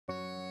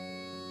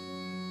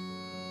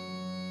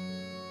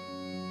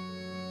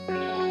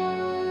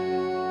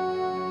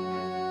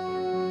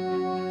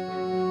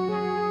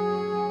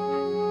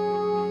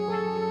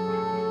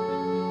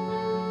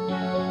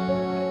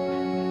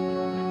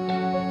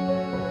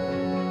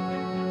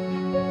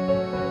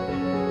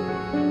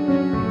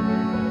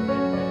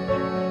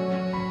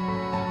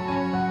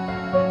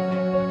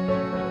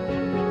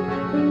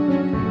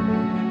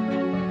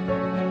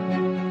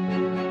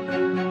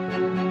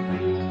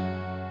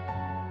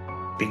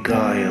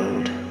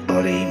beguiled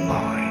body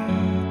mine,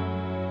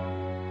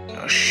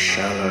 a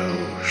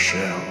shallow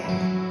shell,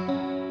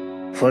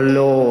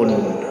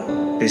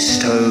 forlorn,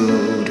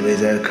 bestowed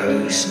with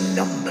echoes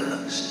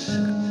numberless.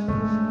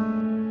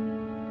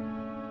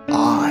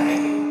 I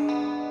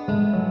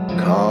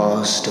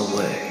cast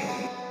away,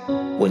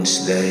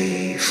 whence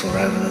they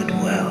forever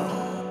dwell.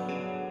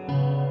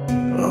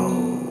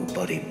 Oh,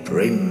 body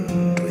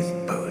brimmed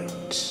with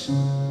poets,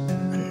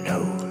 and no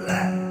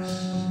less.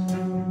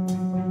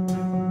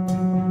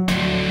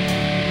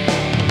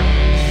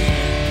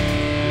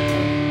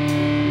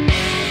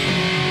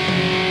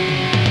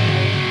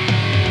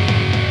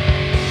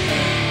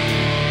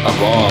 A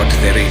word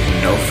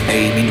therein of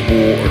naming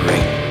or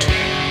writ,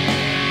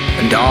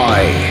 and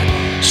I,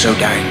 so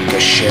dank a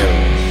shell,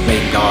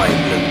 may nigh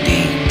blue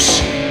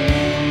deeps,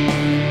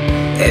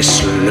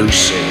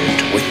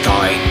 Sluice'd with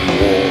thine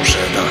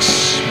water thus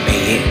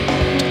may end.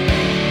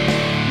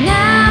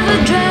 Never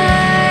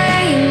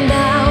drain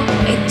thou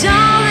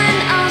eidolon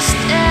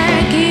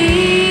austergit.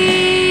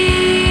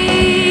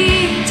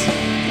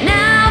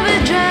 Never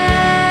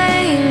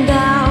drain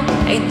thou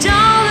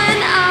eidolon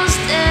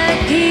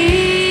austergit.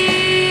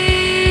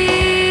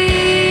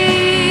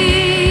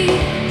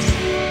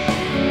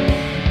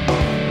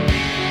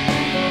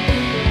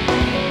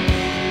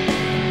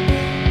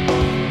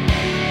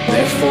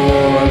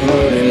 Therefore I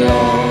wrote in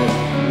law,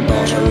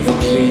 not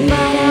overclean,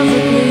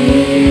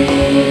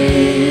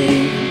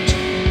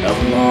 of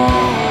my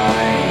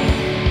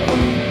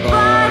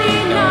Body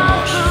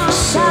not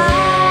beside.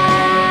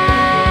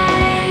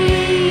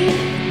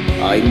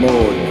 I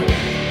mourn,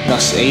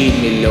 thus aid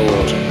me,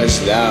 Lord, as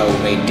thou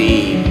may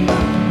deem.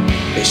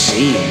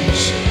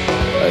 Beseems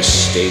a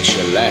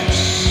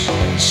stature-less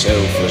and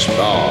selfless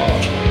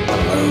bard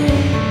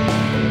alone.